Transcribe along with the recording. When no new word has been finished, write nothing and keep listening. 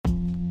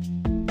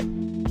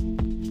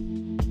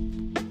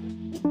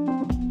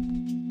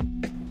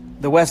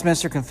The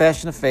Westminster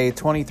Confession of Faith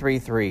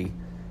 23:3.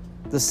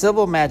 The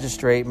civil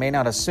magistrate may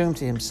not assume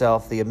to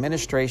himself the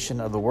administration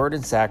of the word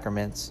and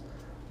sacraments,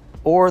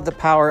 or the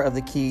power of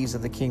the keys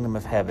of the kingdom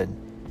of heaven.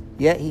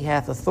 Yet he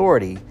hath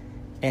authority,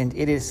 and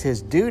it is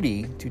his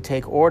duty to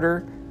take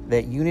order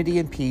that unity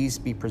and peace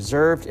be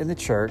preserved in the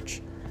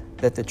church,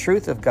 that the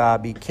truth of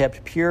God be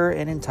kept pure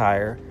and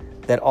entire,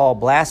 that all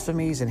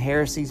blasphemies and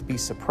heresies be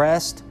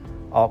suppressed,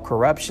 all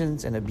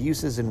corruptions and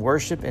abuses in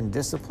worship and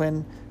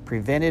discipline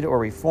prevented or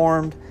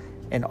reformed,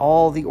 and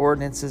all the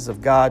ordinances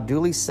of God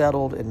duly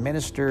settled,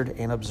 administered,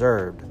 and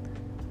observed.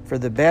 For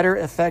the better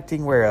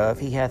effecting whereof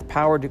he hath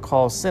power to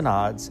call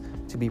synods,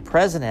 to be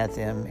present at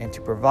them, and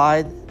to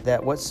provide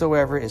that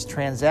whatsoever is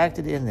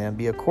transacted in them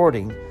be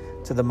according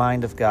to the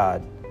mind of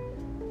God.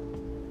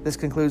 This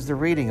concludes the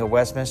reading of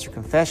Westminster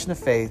Confession of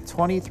Faith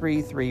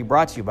 23:3,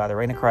 brought to you by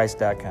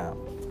thereignofchrist.com.